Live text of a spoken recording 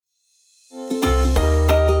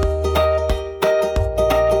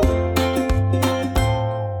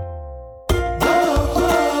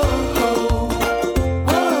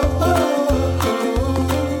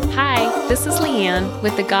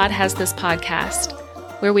with the God Has This podcast,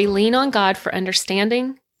 where we lean on God for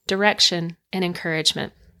understanding, direction, and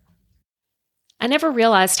encouragement. I never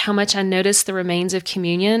realized how much I noticed the remains of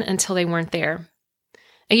communion until they weren't there.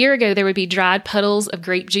 A year ago, there would be dried puddles of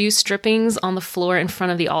grape juice drippings on the floor in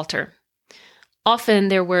front of the altar. Often,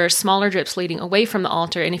 there were smaller drips leading away from the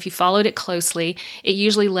altar, and if you followed it closely, it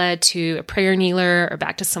usually led to a prayer kneeler or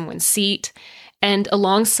back to someone's seat. And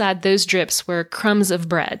alongside those drips were crumbs of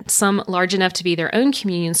bread, some large enough to be their own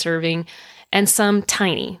communion serving, and some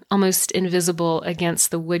tiny, almost invisible against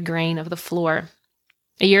the wood grain of the floor.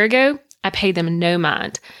 A year ago, I paid them no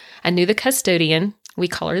mind. I knew the custodian, we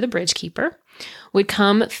call her the bridge keeper, would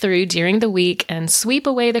come through during the week and sweep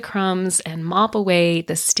away the crumbs and mop away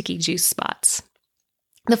the sticky juice spots.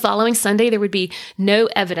 The following Sunday, there would be no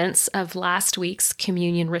evidence of last week's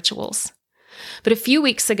communion rituals. But a few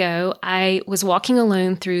weeks ago, I was walking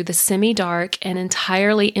alone through the semi-dark and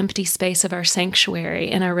entirely empty space of our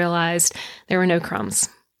sanctuary, and I realized there were no crumbs.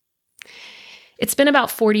 It's been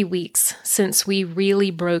about 40 weeks since we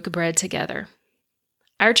really broke bread together.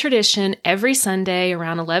 Our tradition every Sunday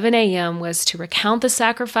around 11 a.m. was to recount the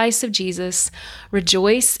sacrifice of Jesus,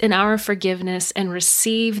 rejoice in our forgiveness, and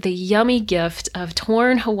receive the yummy gift of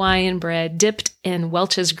torn Hawaiian bread dipped in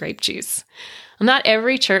Welch's grape juice. Not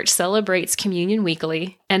every church celebrates communion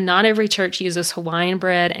weekly, and not every church uses Hawaiian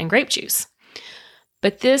bread and grape juice.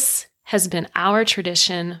 But this has been our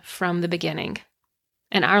tradition from the beginning.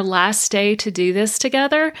 And our last day to do this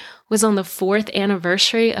together was on the 4th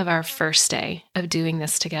anniversary of our first day of doing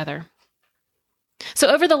this together. So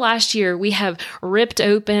over the last year, we have ripped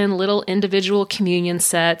open little individual communion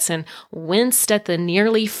sets and winced at the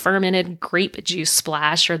nearly fermented grape juice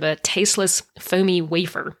splash or the tasteless foamy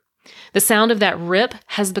wafer. The sound of that rip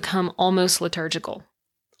has become almost liturgical.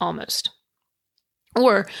 Almost.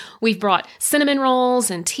 Or we've brought cinnamon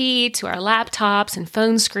rolls and tea to our laptops and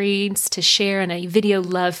phone screens to share in a video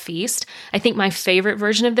love feast. I think my favorite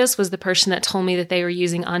version of this was the person that told me that they were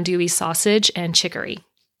using andouille sausage and chicory.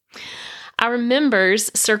 Our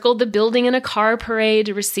members circled the building in a car parade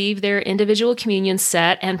to receive their individual communion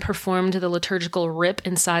set and performed the liturgical rip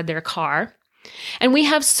inside their car. And we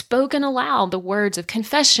have spoken aloud the words of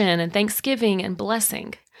confession and thanksgiving and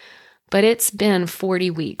blessing. But it's been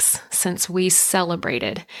 40 weeks since we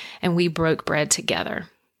celebrated and we broke bread together.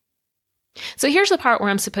 So here's the part where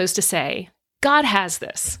I'm supposed to say, God has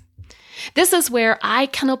this. This is where I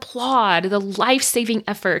can applaud the life-saving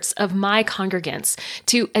efforts of my congregants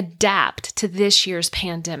to adapt to this year's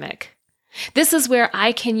pandemic. This is where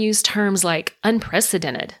I can use terms like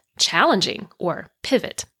unprecedented, challenging, or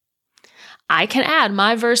pivot. I can add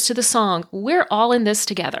my verse to the song, "We're all in this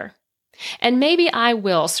together." And maybe I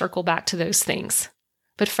will circle back to those things.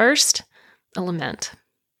 But first, a lament.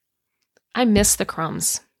 I miss the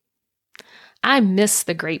crumbs. I miss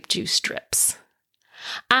the grape juice drips.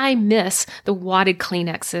 I miss the wadded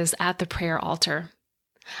Kleenexes at the prayer altar.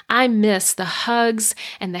 I miss the hugs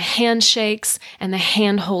and the handshakes and the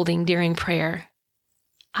hand-holding during prayer.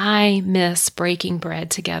 I miss breaking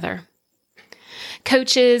bread together.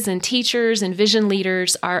 Coaches and teachers and vision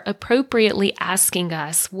leaders are appropriately asking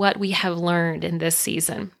us what we have learned in this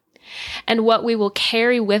season and what we will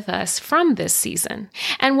carry with us from this season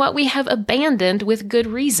and what we have abandoned with good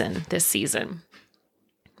reason this season.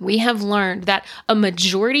 We have learned that a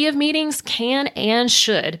majority of meetings can and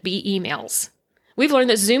should be emails. We've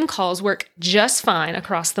learned that Zoom calls work just fine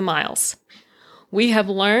across the miles. We have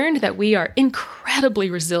learned that we are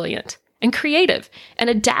incredibly resilient and creative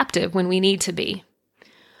and adaptive when we need to be.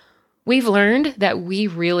 We've learned that we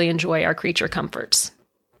really enjoy our creature comforts.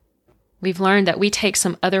 We've learned that we take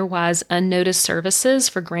some otherwise unnoticed services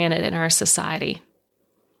for granted in our society.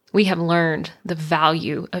 We have learned the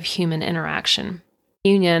value of human interaction.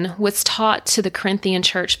 Union was taught to the Corinthian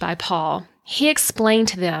church by Paul. He explained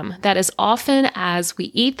to them that as often as we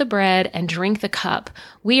eat the bread and drink the cup,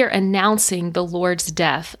 we are announcing the Lord's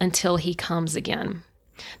death until he comes again.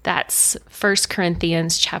 That's 1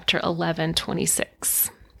 Corinthians chapter 11, 26.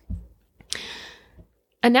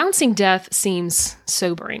 Announcing death seems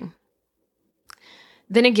sobering.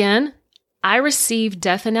 Then again, I receive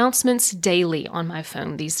death announcements daily on my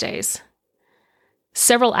phone these days.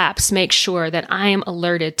 Several apps make sure that I am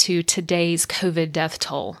alerted to today's COVID death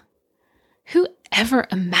toll. Who ever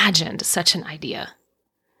imagined such an idea?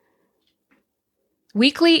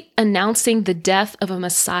 Weekly announcing the death of a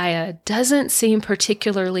Messiah doesn't seem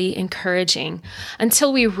particularly encouraging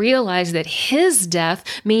until we realize that his death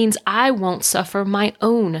means I won't suffer my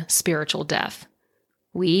own spiritual death.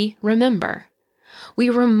 We remember. We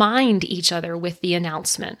remind each other with the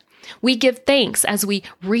announcement. We give thanks as we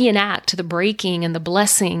reenact the breaking and the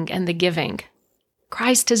blessing and the giving.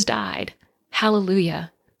 Christ has died.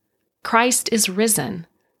 Hallelujah. Christ is risen.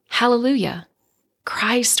 Hallelujah.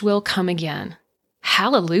 Christ will come again.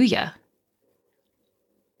 Hallelujah.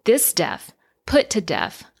 This death put to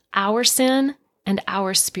death our sin and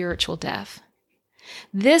our spiritual death.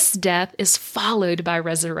 This death is followed by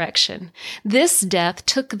resurrection. This death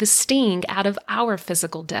took the sting out of our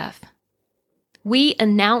physical death. We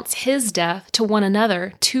announce his death to one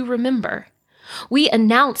another to remember. We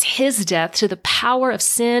announce his death to the power of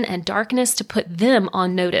sin and darkness to put them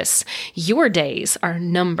on notice. Your days are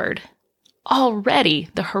numbered. Already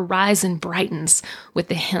the horizon brightens with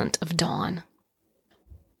the hint of dawn.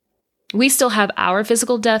 We still have our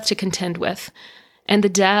physical death to contend with, and the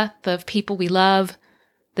death of people we love,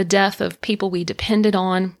 the death of people we depended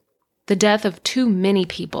on, the death of too many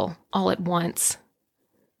people all at once.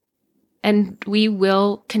 And we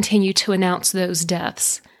will continue to announce those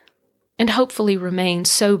deaths and hopefully remain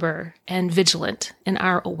sober and vigilant in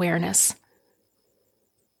our awareness.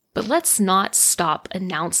 But let's not stop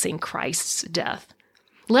announcing Christ's death.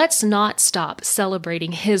 Let's not stop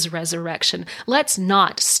celebrating his resurrection. Let's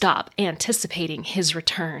not stop anticipating his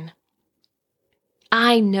return.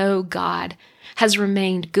 I know God has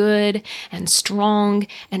remained good and strong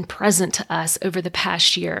and present to us over the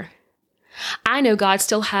past year. I know God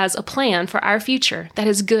still has a plan for our future that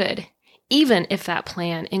is good, even if that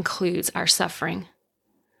plan includes our suffering.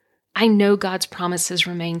 I know God's promises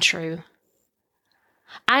remain true.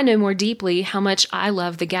 I know more deeply how much I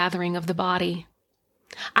love the gathering of the body.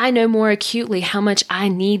 I know more acutely how much I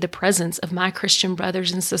need the presence of my Christian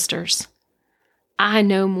brothers and sisters. I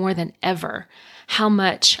know more than ever how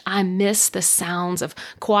much I miss the sounds of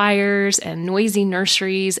choirs and noisy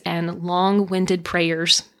nurseries and long-winded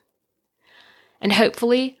prayers. And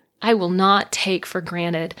hopefully, I will not take for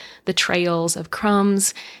granted the trails of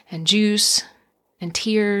crumbs and juice and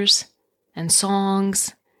tears and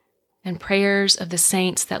songs and prayers of the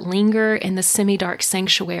saints that linger in the semi-dark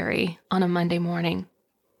sanctuary on a Monday morning.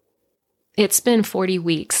 It's been 40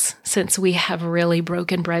 weeks since we have really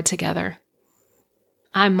broken bread together.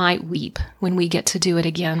 I might weep when we get to do it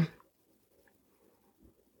again.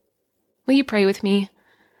 Will you pray with me?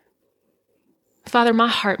 Father, my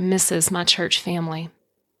heart misses my church family.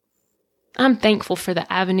 I'm thankful for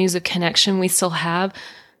the avenues of connection we still have,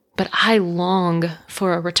 but I long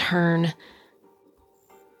for a return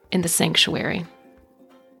in the sanctuary.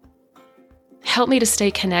 Help me to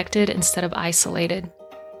stay connected instead of isolated.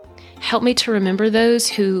 Help me to remember those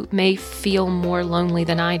who may feel more lonely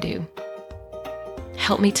than I do.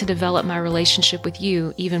 Help me to develop my relationship with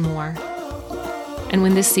you even more. And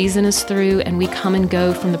when this season is through and we come and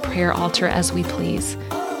go from the prayer altar as we please,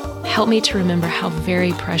 help me to remember how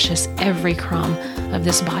very precious every crumb of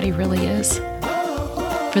this body really is.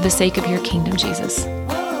 For the sake of your kingdom, Jesus.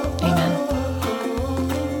 Amen.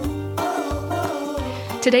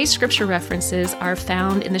 Today's scripture references are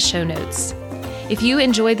found in the show notes. If you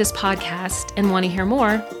enjoyed this podcast and want to hear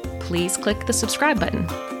more, please click the subscribe button.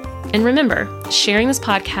 And remember, sharing this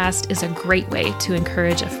podcast is a great way to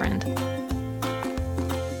encourage a friend.